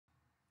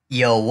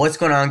Yo, what's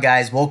going on,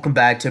 guys? Welcome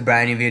back to a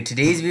brand new video.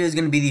 Today's video is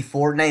going to be the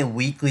Fortnite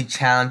weekly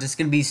challenge. It's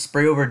going to be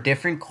spray over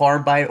different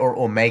Carbide or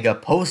Omega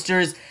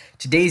posters.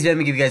 Today's video, I'm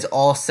going to give you guys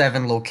all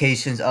 7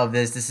 locations of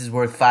this. This is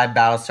worth 5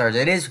 battle stars.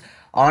 It is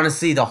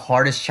honestly the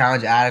hardest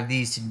challenge out of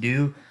these to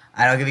do.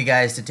 I'll give you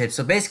guys the tips.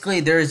 So basically,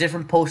 there's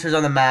different posters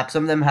on the map.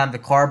 Some of them have the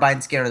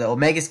Carbide skin or the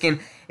Omega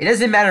skin. It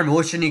doesn't matter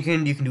which one you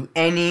can do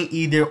any,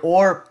 either,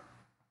 or.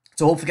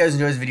 So hopefully you guys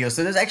enjoy this video.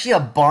 So there's actually a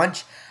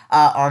bunch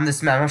on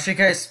this map. I'll show you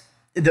guys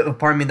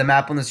the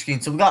map on the screen.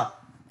 So we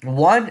got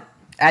one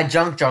at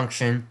Junk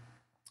Junction.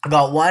 I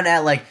got one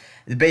at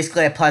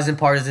basically at Pleasant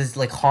Park. There's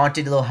this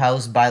haunted little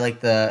house by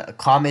the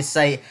comet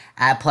site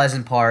at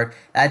Pleasant Park.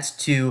 That's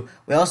 2.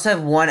 We also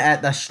have one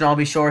at the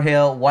Schnobby Shore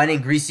Hill, one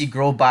in Greasy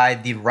Grove by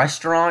the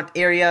restaurant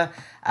area.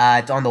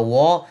 It's on the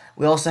wall.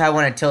 We also have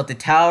one at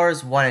Tilted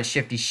Towers, one at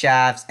Shifty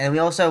Shafts, and we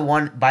also have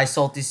one by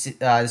Salty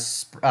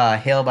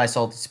Hill by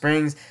Salty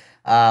Springs.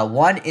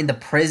 One in the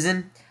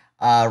prison.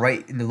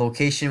 Right in the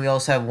location. We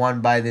also have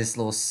one by this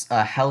little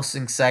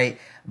housing site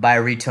by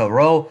Retail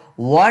Row.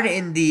 One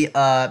in the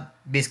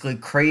basically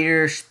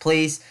Crater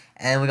place,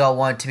 and we got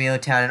one at Tomato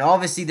Town. And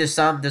obviously there's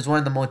one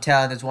in the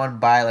motel, and there's one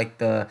by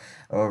the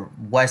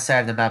west side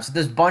of the map. So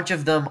there's a bunch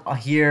of them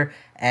here,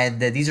 and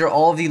these are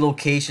all of the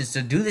locations.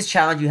 To do this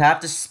challenge, you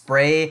have to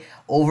spray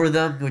over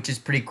them, which is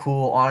pretty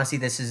cool. Honestly,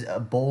 this is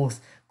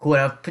both cool.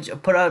 I'll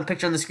put out a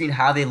picture on the screen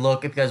how they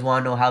look if you guys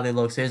want to know how they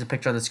look. So here's a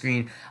picture on the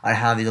screen on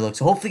how they look.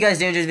 So hopefully you guys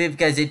did enjoy this video. If you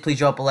guys did, please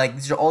drop a like.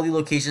 These are all the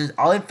locations.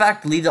 I'll in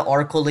fact leave the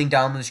article link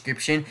down in the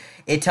description.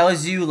 It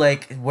tells you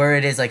where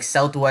it is,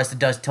 southwest.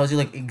 It tells you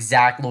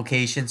exact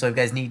location. So if you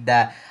guys need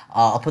that,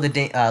 I'll put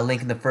the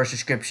link in the first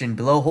description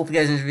below. Hopefully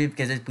you guys enjoyed this video. If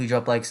you guys did, please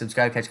drop a like,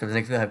 subscribe, catch you guys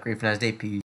next video. Have a great nice day. Peace.